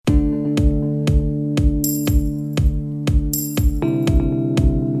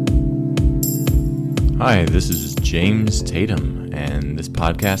Hi, this is James Tatum, and this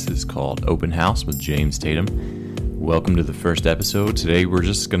podcast is called Open House with James Tatum. Welcome to the first episode. Today we're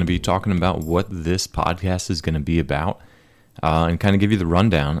just going to be talking about what this podcast is going to be about and kind of give you the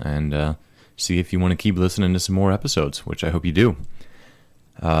rundown and see if you want to keep listening to some more episodes, which I hope you do.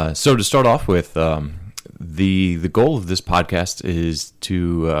 So to start off with, the goal of this podcast is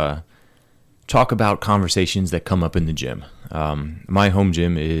to talk about conversations that come up in the gym. My home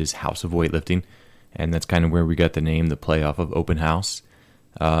gym is House of Weightlifting, and that's kind of where we got the name, the play off of Open House.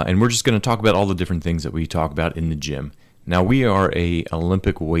 And we're just going to talk about all the different things that we talk about in the gym. Now, we are a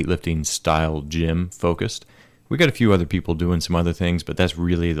Olympic weightlifting style gym focused. We got a few other people doing some other things, but that's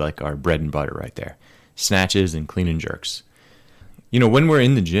really like our bread and butter right there. Snatches and clean and jerks. You know, when we're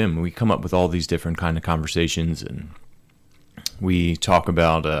in the gym, we come up with all these different kind of conversations, and we talk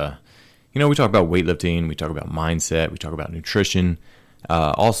about, we talk about weightlifting, we talk about mindset, we talk about nutrition,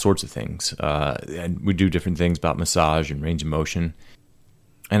 all sorts of things. And we do different things about massage and range of motion.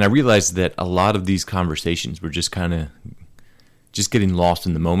 And I realized that a lot of these conversations were just kind of just getting lost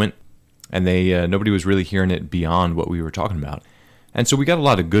in the moment, and nobody was really hearing it beyond what we were talking about. And so we got a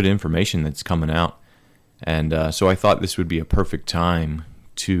lot of good information that's coming out. And so I thought this would be a perfect time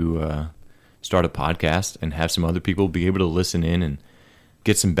to start a podcast and have some other people be able to listen in and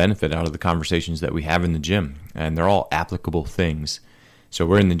get some benefit out of the conversations that we have in the gym. And they're all applicable things. So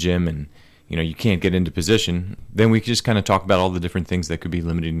we're in the gym and, you can't get into position. Then we just kind of talk about all the different things that could be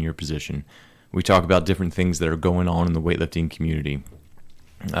limiting your position. We talk about different things that are going on in the weightlifting community.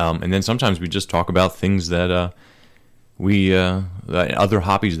 And then sometimes we just talk about things that other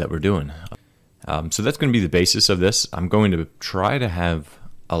hobbies that we're doing. So that's going to be the basis of this. I'm going to try to have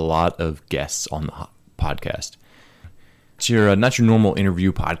a lot of guests on the podcast. It's not your normal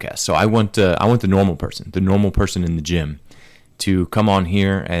interview podcast. So I want the normal person in the gym to come on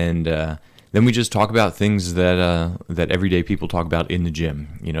here, and then we just talk about things that everyday people talk about in the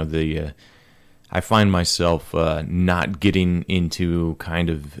gym. I find myself not getting into kind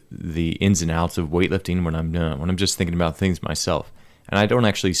of the ins and outs of weightlifting when I'm just thinking about things myself, and I don't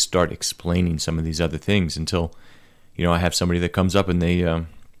actually start explaining some of these other things until I have somebody that comes up and they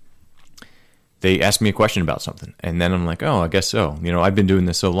ask me a question about something, and then I'm like, oh, I guess so. I've been doing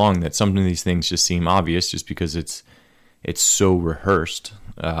this so long that some of these things just seem obvious just because it's so rehearsed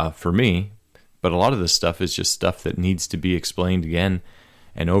for me, but a lot of this stuff is just stuff that needs to be explained again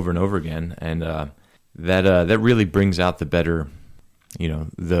and over again, and that really brings out the better,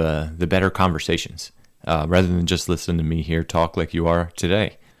 the better conversations rather than just listen to me here talk like you are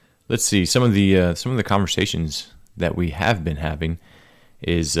today. Let's see, some of the conversations that we have been having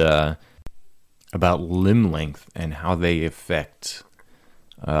is about limb length and how they affect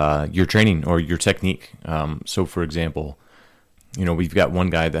your training or your technique. So, for example, we've got one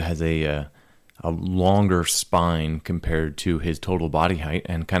guy that has a longer spine compared to his total body height,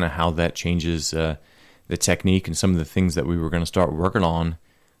 and kind of how that changes the technique and some of the things that we were going to start working on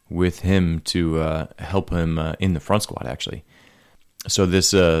with him to help him in the front squat, actually. So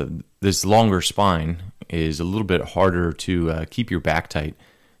this longer spine is a little bit harder to keep your back tight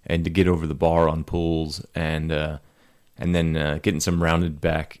and to get over the bar on pulls and then getting some rounded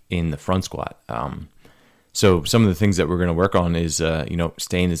back in the front squat. So some of the things that we're going to work on is,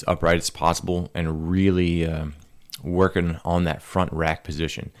 staying as upright as possible and really working on that front rack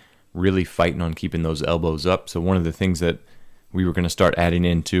position, really fighting on keeping those elbows up. So one of the things that we were going to start adding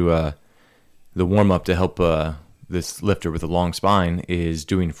into the warm-up to help this lifter with a long spine is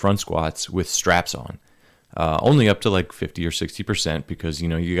doing front squats with straps on, only up to like 50 or 60%, because,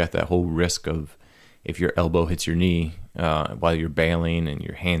 you got that whole risk of if your elbow hits your knee while you're bailing and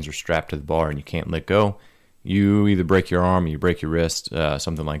your hands are strapped to the bar and you can't let go, you either break your arm or you break your wrist,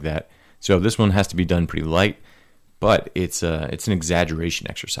 something like that. So this one has to be done pretty light, but it's an exaggeration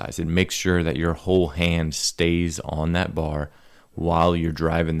exercise. It makes sure that your whole hand stays on that bar while you're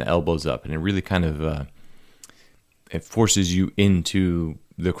driving the elbows up, and it really kind of it forces you into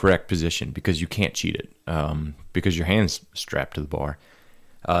the correct position because you can't cheat it because your hand's strapped to the bar.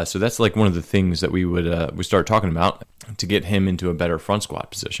 So that's like one of the things that we would start talking about to get him into a better front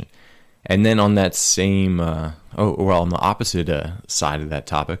squat position. And then on that same, on the opposite side of that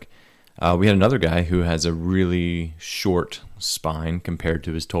topic, we had another guy who has a really short spine compared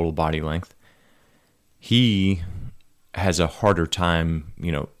to his total body length. He has a harder time,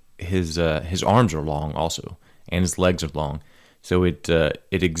 his arms are long also, and his legs are long. So it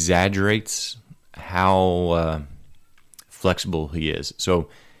exaggerates how flexible he is. So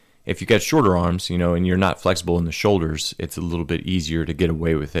if you got shorter arms, and you're not flexible in the shoulders, it's a little bit easier to get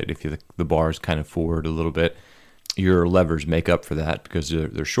away with it. If the bar is kind of forward a little bit, your levers make up for that because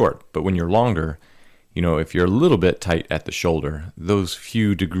they're short. But when you're longer, if you're a little bit tight at the shoulder, those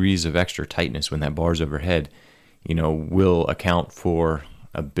few degrees of extra tightness when that bar's overhead, will account for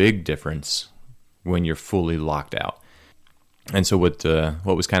a big difference when you're fully locked out. And so what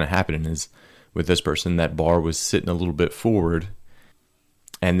was kind of happening is with this person, that bar was sitting a little bit forward,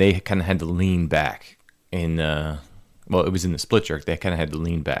 and they kind of had to lean back it was in the split jerk. They kind of had to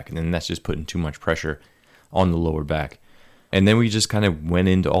lean back, and then that's just putting too much pressure on the lower back. And then we just kind of went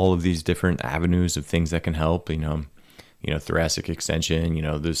into all of these different avenues of things that can help, thoracic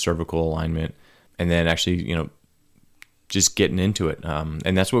extension, the cervical alignment, and then actually, just getting into it.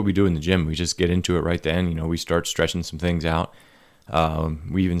 And that's what we do in the gym. We just get into it right then. We start stretching some things out.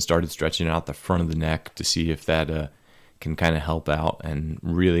 We even started stretching out the front of the neck to see if that can kind of help out and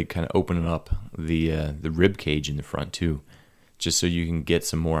really kind of open up the rib cage in the front too, just so you can get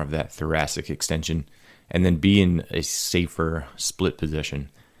some more of that thoracic extension and then be in a safer split position.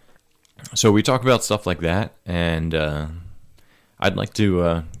 So we talk about stuff like that, and I'd like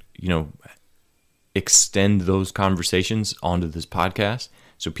to, extend those conversations onto this podcast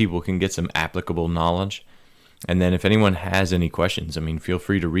so people can get some applicable knowledge. And then if anyone has any questions, feel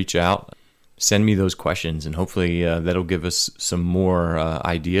free to reach out, send me those questions, and hopefully that'll give us some more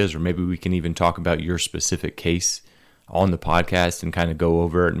ideas, or maybe we can even talk about your specific case on the podcast and kind of go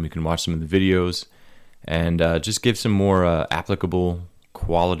over it, and we can watch some of the videos and just give some more applicable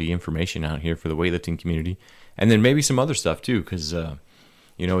quality information out here for the weightlifting community. And then maybe some other stuff too, because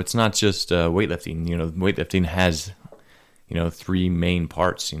it's not just weightlifting. Weightlifting has, three main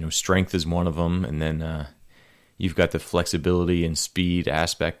parts. Strength is one of them, and then you've got the flexibility and speed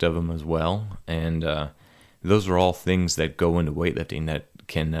aspect of them as well. And those are all things that go into weightlifting that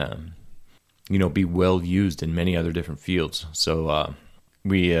can, be well used in many other different fields. So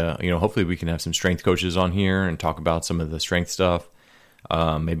we, hopefully we can have some strength coaches on here and talk about some of the strength stuff.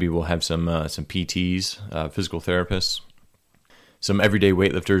 Maybe we'll have some PTs, physical therapists, some everyday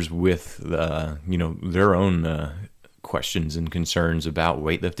weightlifters with, their own questions and concerns about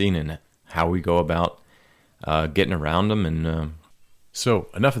weightlifting and how we go about getting around them. And so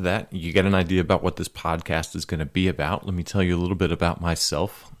enough of that. You get an idea about what this podcast is going to be about. Let me tell you a little bit about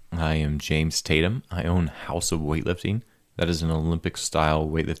myself. I am James Tatum. I own House of Weightlifting. That is an Olympic-style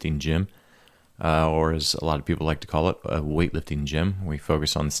weightlifting gym, or as a lot of people like to call it, a weightlifting gym. We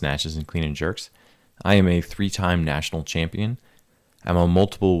focus on snatches and clean and jerks. I am a 3-time national champion. I'm a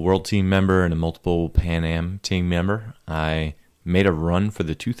multiple world team member and a multiple Pan Am team member. I made a run for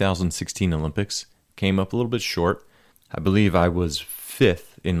the 2016 Olympics, came up a little bit short. I believe I was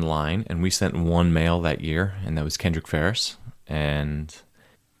 5th in line, and we sent one male that year, and that was Kendrick Ferris. And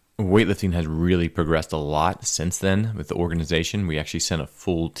weightlifting has really progressed a lot since then with the organization. We actually sent a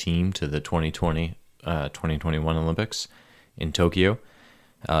full team to the 2021 Olympics in Tokyo.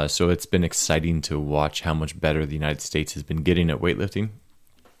 So it's been exciting to watch how much better the United States has been getting at weightlifting.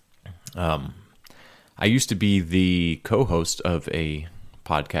 I used to be the co-host of a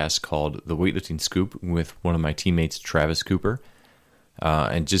podcast called The Weightlifting Scoop with one of my teammates, Travis Cooper,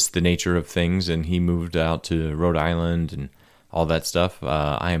 and just the nature of things. And he moved out to Rhode Island and all that stuff.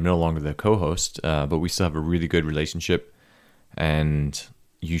 I am no longer the co-host, but we still have a really good relationship, and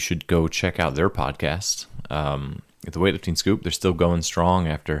you should go check out their podcast. The Weightlifting Scoop, they're still going strong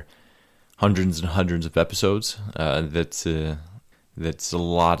after hundreds and hundreds of episodes. That's a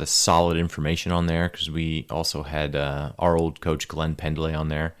lot of solid information on there, because we also had our old coach Glenn Pendley on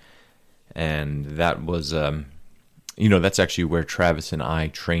there, and that was that's actually where Travis and I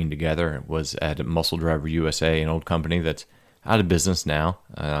trained together. It was at Muscle Driver USA, an old company that's out of business now,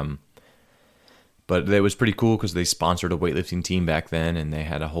 but it was pretty cool because they sponsored a weightlifting team back then, and they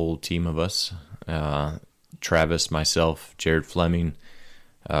had a whole team of us. Travis, myself, Jared Fleming.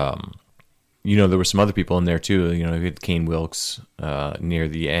 There were some other people in there too. We had Kane Wilkes near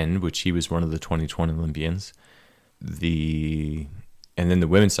the end, which he was one of the 2020 Olympians. And then the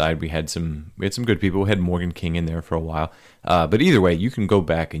women's side, we had some good people. We had Morgan King in there for a while. But either way, you can go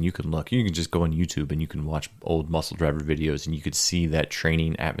back and you can look. You can just go on YouTube and you can watch old Muscle Driver videos, and you could see that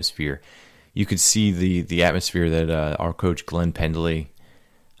training atmosphere. You could see the atmosphere that our coach Glenn Pendley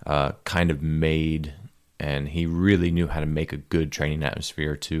kind of made. And he really knew how to make a good training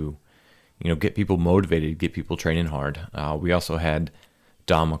atmosphere to, get people motivated, get people training hard. We also had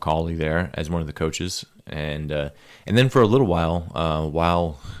Don McCauley there as one of the coaches, and then for a little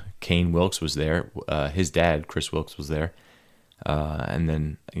while Kane Wilkes was there, his dad Chris Wilkes was there, and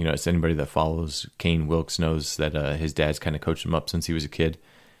then as anybody that follows Kane Wilkes knows that his dad's kind of coached him up since he was a kid,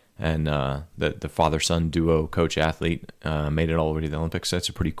 and the father-son duo coach athlete made it all the way to the Olympics. So that's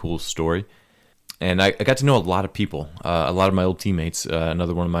a pretty cool story. And I got to know a lot of people, a lot of my old teammates.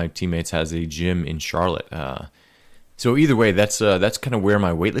 Another one of my teammates has a gym in Charlotte. So either way, that's kind of where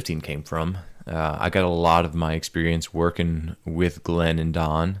my weightlifting came from. I got a lot of my experience working with Glenn and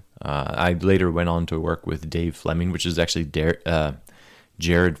Don. I later went on to work with Dave Fleming, which is actually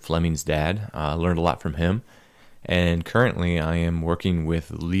Jared Fleming's dad. I learned a lot from him. And currently I am working with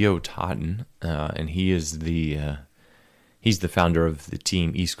Leo Totten, and he's the founder of the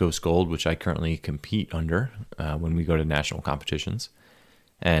team East Coast Gold, which I currently compete under when we go to national competitions.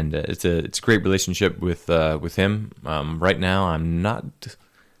 And it's a great relationship with him. Right now I'm not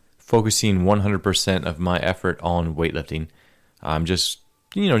focusing 100% of my effort on weightlifting. I'm just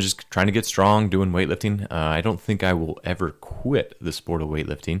trying to get strong, doing weightlifting. I don't think I will ever quit the sport of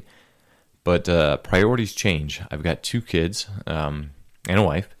weightlifting, but priorities change. I've got 2 kids and a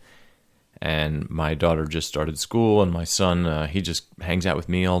wife, and my daughter just started school, and my son, he just hangs out with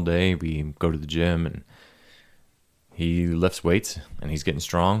me all day. We go to the gym, and he lifts weights, and he's getting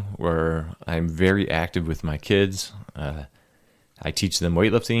strong, where I'm very active with my kids. I teach them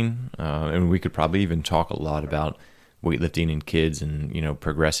weightlifting, and we could probably even talk a lot about weightlifting and kids and,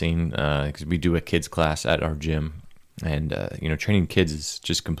 progressing, because we do a kids class at our gym, and, training kids is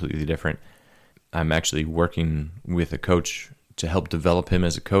just completely different. I'm actually working with a coach to help develop him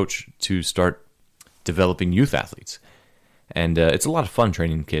as a coach to start developing youth athletes. And it's a lot of fun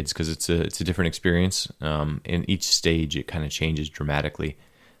training kids because it's a different experience. In each stage, it kind of changes dramatically.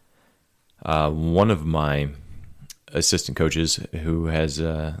 One of my assistant coaches who has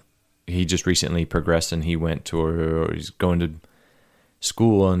he just recently progressed, and he's going to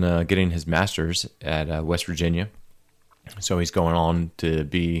school and getting his master's at West Virginia. So he's going on to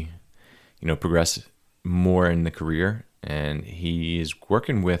be, progress more in the career, and he is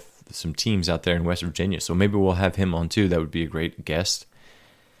working with some teams out there in West Virginia. So maybe we'll have him on too. That would be a great guest,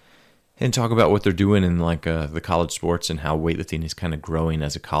 and talk about what they're doing in the college sports and how weightlifting is kind of growing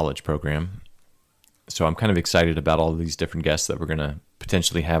as a college program. So I'm kind of excited about all of these different guests that we're going to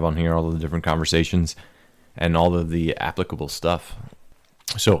potentially have on here, all of the different conversations and all of the applicable stuff.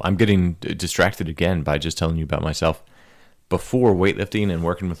 So I'm getting distracted again by just telling you about myself. Before weightlifting and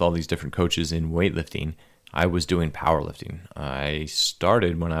working with all these different coaches in weightlifting, I was doing powerlifting. I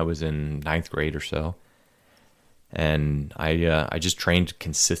started when I was in 9th grade or so, and I just trained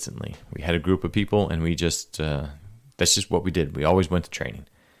consistently. We had a group of people, and we just that's just what we did. We always went to training.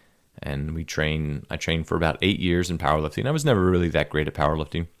 And I trained for about 8 years in powerlifting. I was never really that great at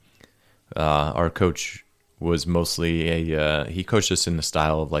powerlifting. Our coach was mostly he coached us in the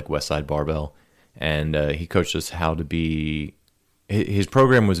style of like Westside Barbell. And he coached us how to be, his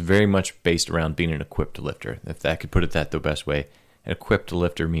program was very much based around being an equipped lifter. If I could put it the best way. An equipped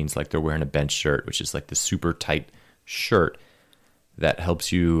lifter means like they're wearing a bench shirt, which is like the super tight shirt that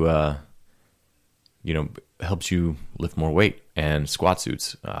helps you, helps you lift more weight, and squat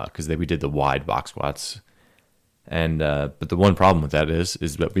suits, because we did the wide box squats. And but the one problem with that is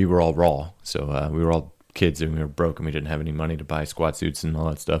that we were all raw. So we were all kids, and we were broke, and we didn't have any money to buy squat suits and all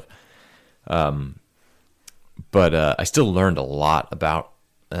that stuff. But I still learned a lot about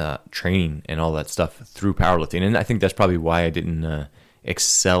training and all that stuff through powerlifting, and I think that's probably why I didn't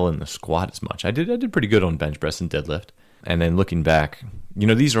excel in the squat as much. I did pretty good on bench press and deadlift. And then looking back,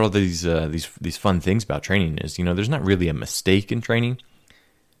 these are all these fun things about training is, there's not really a mistake in training.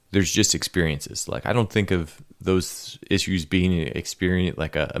 There's just experiences. Like, I don't think of those issues being experienced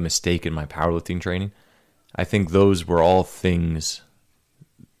like a mistake in my powerlifting training. I think those were all things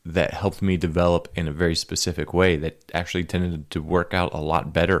that helped me develop in a very specific way that actually tended to work out a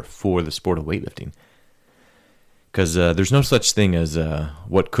lot better for the sport of weightlifting. Because there's no such thing as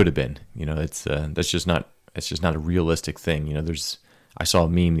what could have been. That's just not a realistic thing. I saw a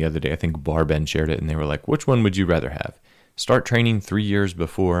meme the other day. I think Barben shared it, and they were like, "Which one would you rather have? Start training 3 years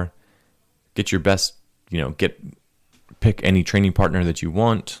before, get your best, pick any training partner that you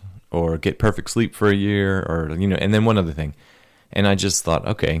want, or get perfect sleep for a year, or and then one other thing." And I just thought,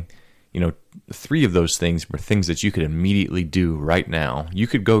 okay, 3 of those things were things that you could immediately do right now. You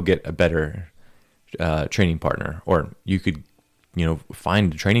could go get a better training partner, or you could,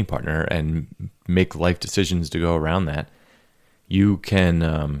 find a training partner and make life decisions to go around that. You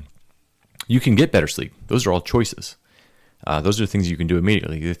can get better sleep. Those are all choices. Those are things you can do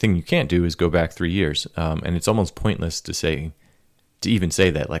immediately. The thing you can't do is go back 3 years, and it's almost pointless to even say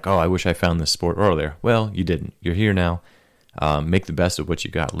that, like, oh, I wish I found this sport earlier. Well, you didn't. You're here now. Make the best of what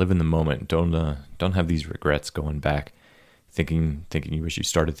you got. Live in the moment. Don't have these regrets going back, thinking you wish you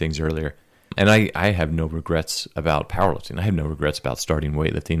started things earlier. And I have no regrets about powerlifting. I have no regrets about starting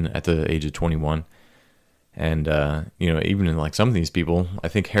weightlifting at the age of 21. And even in like some of these people, I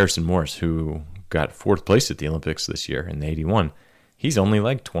think Harrison Morris, who got fourth place at the Olympics this year in the 81. He's only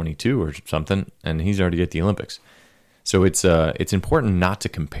like 22 or something, and he's already at the Olympics. So it's important not to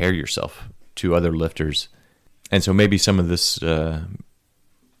compare yourself to other lifters. And so maybe some of this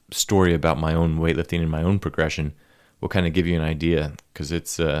story about my own weightlifting and my own progression will kind of give you an idea, because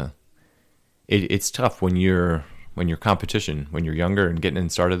it's tough when your competition, when you're younger and getting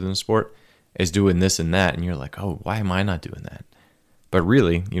started in the sport, is doing this and that, and you're like, oh, why am I not doing that? But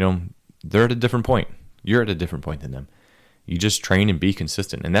really, they're at a different point. You're at a different point than them. You just train and be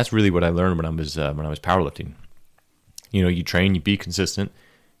consistent, and that's really what I learned when I was powerlifting. You train, you be consistent,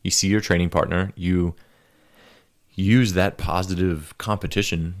 you see your training partner, you use that positive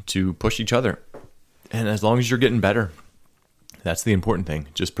competition to push each other, and as long as you're getting better, that's the important thing.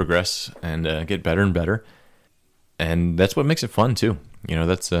 Just progress and get better and better, and that's what makes it fun too.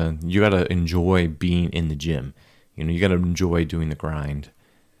 That's you got to enjoy being in the gym. You got to enjoy doing the grind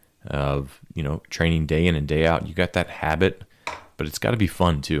of, training day in and day out. You got that habit, but it's got to be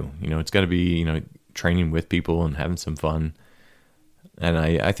fun too. It's got to be, training with people and having some fun. And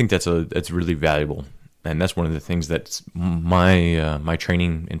I think that's really valuable. And that's one of the things that my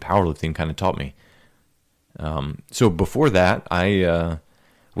training in powerlifting kind of taught me. So before that, I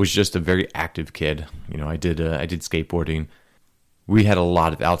was just a very active kid. I did skateboarding. We had a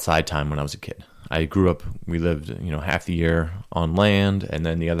lot of outside time when I was a kid. I grew up, we lived, half the year on land and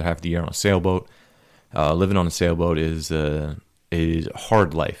then the other half of the year on a sailboat. Living on a sailboat is a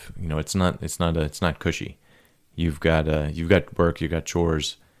hard life. It's not cushy. You've got work, you've got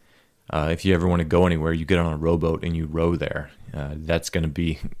chores. If you ever want to go anywhere, you get on a rowboat and you row there. That's going to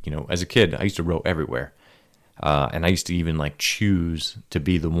be, as a kid, I used to row everywhere. And I used to even choose to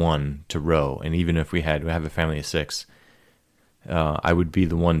be the one to row. And even if we have a family of 6, I would be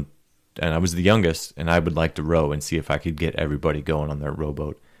the one. And I was the youngest, and I would like to row and see if I could get everybody going on their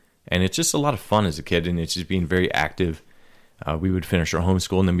rowboat. And it's just a lot of fun as a kid, and it's just being very active. We would finish our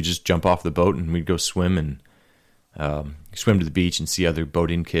homeschool, and then we'd just jump off the boat, and we'd go swim and swim to the beach and see other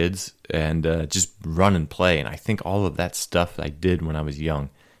boating kids, and just run and play. And I think all of that stuff I did when I was young,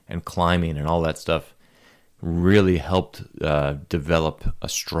 and climbing and all that stuff, really helped develop a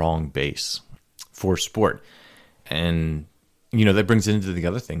strong base for sport. And that brings into the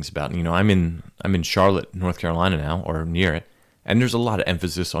other things about, I'm in Charlotte, North Carolina now, or near it, and there's a lot of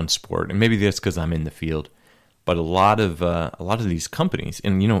emphasis on sport, and maybe that's because I'm in the field, but a lot of these companies,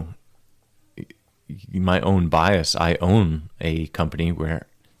 and my own bias, I own a company where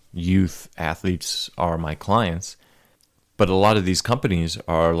youth athletes are my clients, but a lot of these companies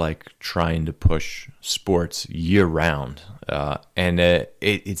are trying to push sports year round, and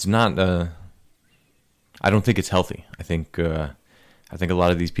it's not. I don't think it's healthy. I think a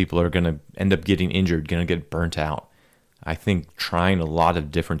lot of these people are going to end up getting injured, going to get burnt out. I think trying a lot of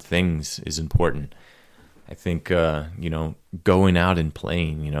different things is important. I think, going out and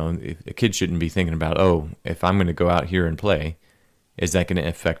playing, a kid shouldn't be thinking about, oh, if I'm going to go out here and play, is that going to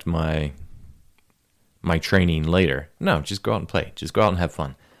affect my training later? No, just go out and play. Just go out and have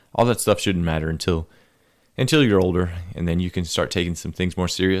fun. All that stuff shouldn't matter until you're older, and then you can start taking some things more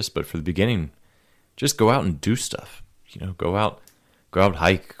serious. But for the beginning, just go out and do stuff. Go out,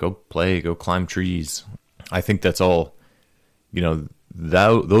 hike, go play, go climb trees. I think that's all.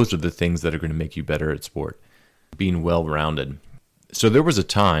 Those are the things that are going to make you better at sport. Being well-rounded. So there was a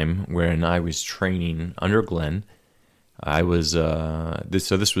time when I was training under Glenn. I was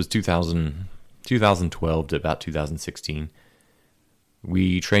this was 2012 to about 2016.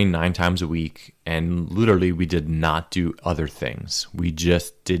 We trained 9 times a week, and literally we did not do other things. We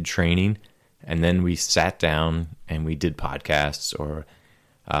just did training. And then we sat down and we did podcasts, or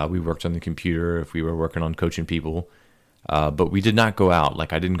we worked on the computer if we were working on coaching people. But we did not go out.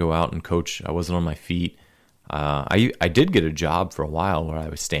 I didn't go out and coach. I wasn't on my feet. I did get a job for a while where I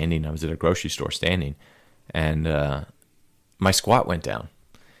was standing. I was at a grocery store standing, and my squat went down.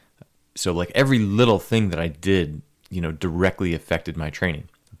 So every little thing that I did, directly affected my training.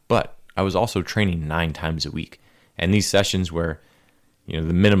 But I was also training 9 times a week. And these sessions where the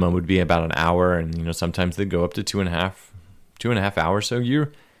minimum would be about an hour, and sometimes they'd go up to 2.5 hours. So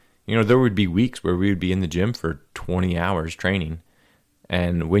there would be weeks where we would be in the gym for 20 hours training.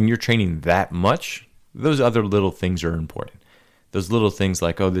 And when you're training that much, those other little things are important. Those little things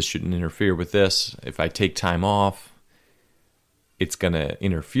like, oh, this shouldn't interfere with this. If I take time off, it's going to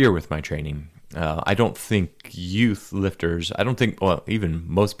interfere with my training. I don't think youth lifters, even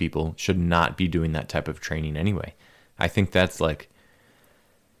most people should not be doing that type of training anyway. I think that's like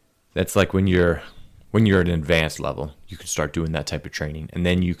when you're at an advanced level, you can start doing that type of training, and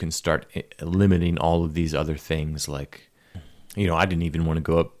then you can start limiting all of these other things. I didn't even want to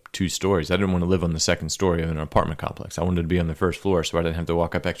go up 2 stories. I didn't want to live on the second story of an apartment complex. I wanted to be on the first floor so I didn't have to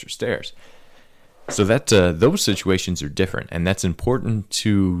walk up extra stairs. So that those situations are different, and that's important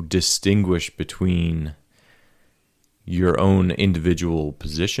to distinguish between your own individual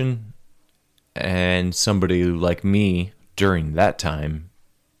position and somebody like me during that time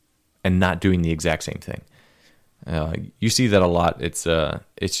and not doing the exact same thing. You see that a lot. It's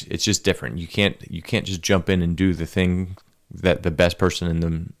just different. You can't just jump in and do the thing that the best person in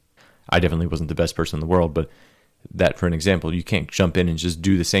the. I definitely wasn't the best person in the world, but that for an example, you can't jump in and just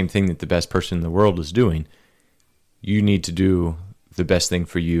do the same thing that the best person in the world is doing. You need to do the best thing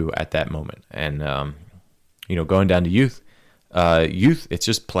for you at that moment. And going down to youth, it's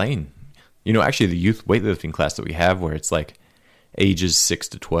just playing. Actually, the youth weightlifting class that we have, where it's like ages 6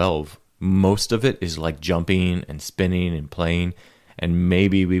 to 12. Most of it is like jumping and spinning and playing, and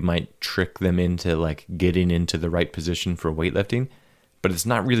maybe we might trick them into like getting into the right position for weightlifting, but it's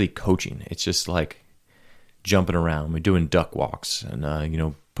not really coaching. It's just like jumping around. We're doing duck walks and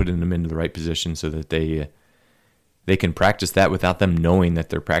putting them into the right position so that they can practice that without them knowing that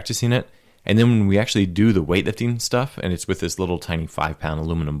they're practicing it. And then when we actually do the weightlifting stuff, and it's with this little tiny 5-pound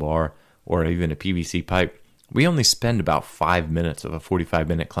aluminum bar or even a PVC pipe, we only spend about 5 minutes of a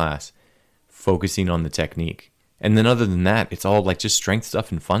 45-minute class focusing on the technique. And then other than that, it's all like just strength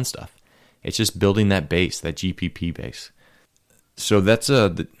stuff and fun stuff. It's just building that base, that GPP base. So that's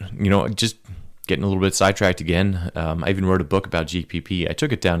just getting a little bit sidetracked again. I even wrote a book about GPP. I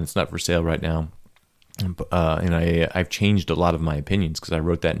took it down. It's not for sale right now. And I've changed a lot of my opinions because I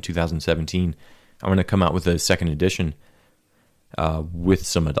wrote that in 2017. I'm going to come out with a second edition with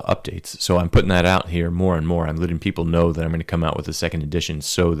some of the updates. So I'm putting that out here more and more. I'm letting people know that I'm going to come out with a second edition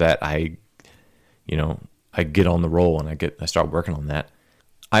so that I get on the roll and I start working on that.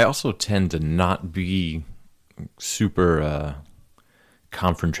 I also tend to not be super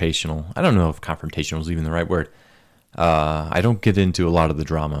confrontational. I don't know if confrontational is even the right word. I don't get into a lot of the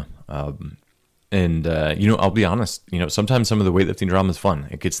drama. I'll be honest, sometimes some of the weightlifting drama is fun.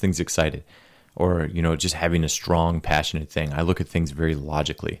 It gets things excited. Or, just having a strong, passionate thing. I look at things very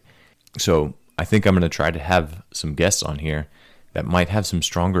logically. So I think I'm going to try to have some guests on here that might have some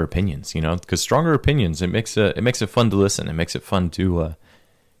stronger opinions, because stronger opinions, it makes it fun to listen. It makes it fun to,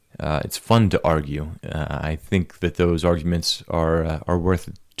 it's fun to argue. I think that those arguments are worth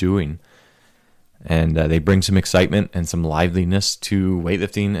doing. And they bring some excitement and some liveliness to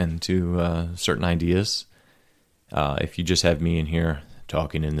weightlifting and to certain ideas. If you just have me in here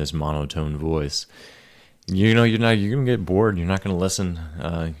talking in this monotone voice, you're going to get bored. You're not going to listen.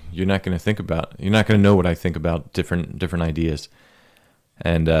 You're not going to know what I think about different ideas.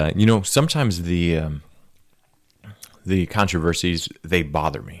 And, sometimes the controversies, they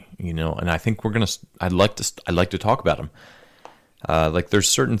bother me, and I think I'd like to talk about them. Like there's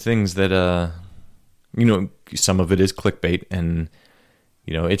certain things that, some of it is clickbait, and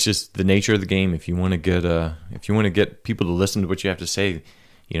it's just the nature of the game. If you want to get people to listen to what you have to say,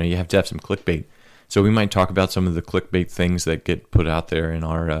 you have to have some clickbait. So we might talk about some of the clickbait things that get put out there in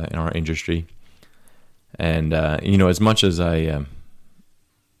our industry. And as much as I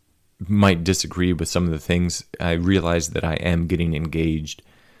might disagree with some of the things, I realize that I am getting engaged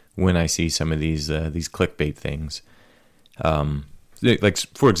when I see some of these clickbait things. Like,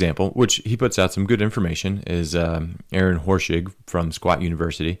 for example, which he puts out some good information, is Aaron Horschig from Squat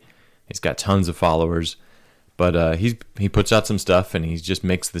University. He's got tons of followers, but he puts out some stuff, and he just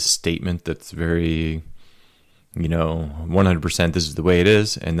makes this statement that's very, 100% this is the way it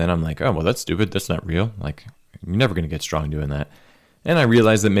is. And then I'm like, oh, well, that's stupid. That's not real. Like, you're never going to get strong doing that. And I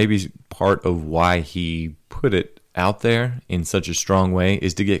realized that maybe part of why he put it out there in such a strong way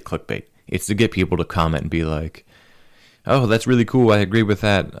is to get clickbait. It's to get people to comment and be like, oh, that's really cool, I agree with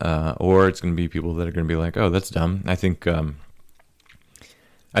that. Or it's going to be people that are going to be like, oh, that's dumb. I think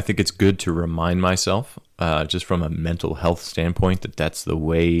it's good to remind myself, just from a mental health standpoint, that that's the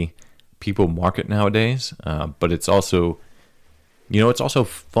way people market nowadays. But it's also, it's also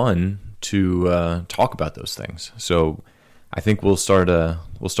fun to talk about those things. So I think we'll start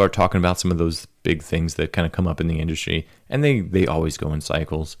talking about some of those big things that kind of come up in the industry, and they always go in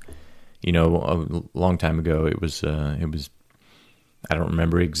cycles. A long time ago, it was I don't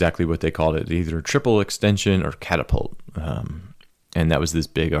remember exactly what they called it, either triple extension or catapult. And that was this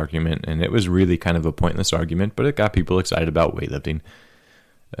big argument, and it was really kind of a pointless argument, but it got people excited about weightlifting.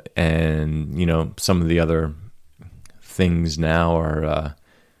 And, some of the other things now are,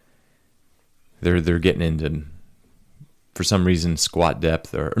 they're getting into, for some reason, squat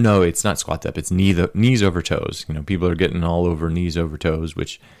depth, or no, it's not squat depth, it's knees over toes. People are getting all over knees over toes,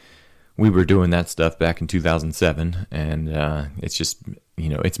 which we were doing that stuff back in 2007, and it's just,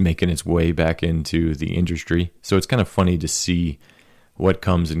 it's making its way back into the industry. So it's kind of funny to see what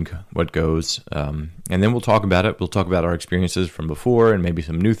comes and what goes. And then we'll talk about it. We'll talk about our experiences from before and maybe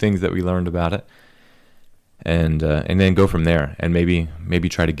some new things that we learned about it. And then go from there, and maybe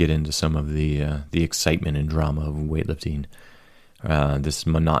try to get into some of the excitement and drama of weightlifting, this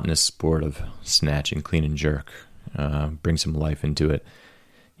monotonous sport of snatch and clean and jerk. Bring some life into it.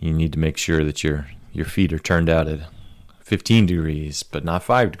 You need to make sure that your feet are turned out at 15 degrees, but not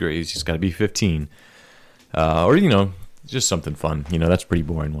 5 degrees. It's got to be 15, or just something fun. That's a pretty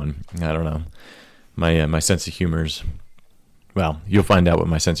boring one. I don't know. My sense of humor's, well, you'll find out what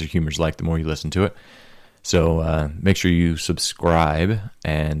my sense of humor's like the more you listen to it. So make sure you subscribe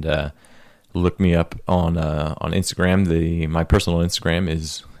and look me up on Instagram. My personal Instagram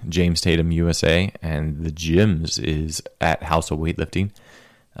is James Tatum USA, and the gym's is at House of Weightlifting.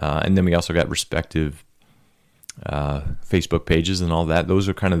 And then we also got respective Facebook pages and all that. Those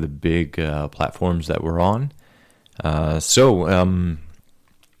are kind of the big platforms that we're on. So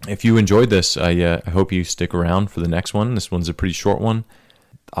if you enjoyed this, I hope you stick around for the next one. This one's a pretty short one.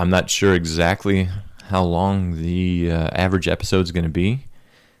 I'm not sure exactly how long the average episode is going to be,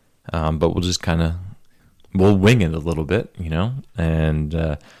 but we'll just we'll wing it a little bit,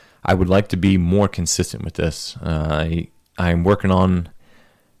 and I would like to be more consistent with this. I'm working on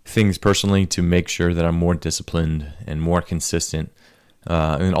things personally to make sure that I'm more disciplined and more consistent,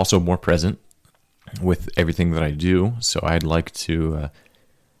 and also more present with everything that I do. So I'd like to,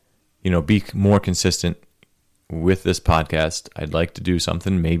 be more consistent with this podcast. I'd like to do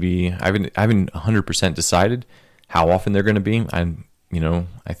something. Maybe I haven't 100% decided how often they're going to be.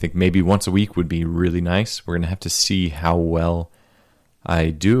 I think maybe once a week would be really nice. We're going to have to see how well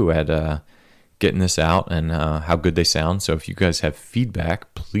I do at getting this out and how good they sound. So if you guys have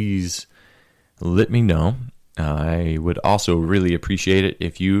feedback, please let me know. I would also really appreciate it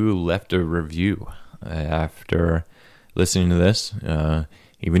if you left a review after listening to this,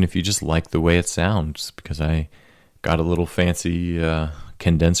 even if you just like the way it sounds, because I got a little fancy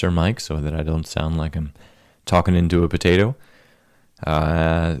condenser mic so that I don't sound like I'm talking into a potato.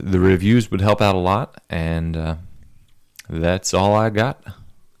 The reviews would help out a lot, and that's all I got.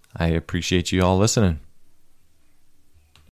 I appreciate you all listening.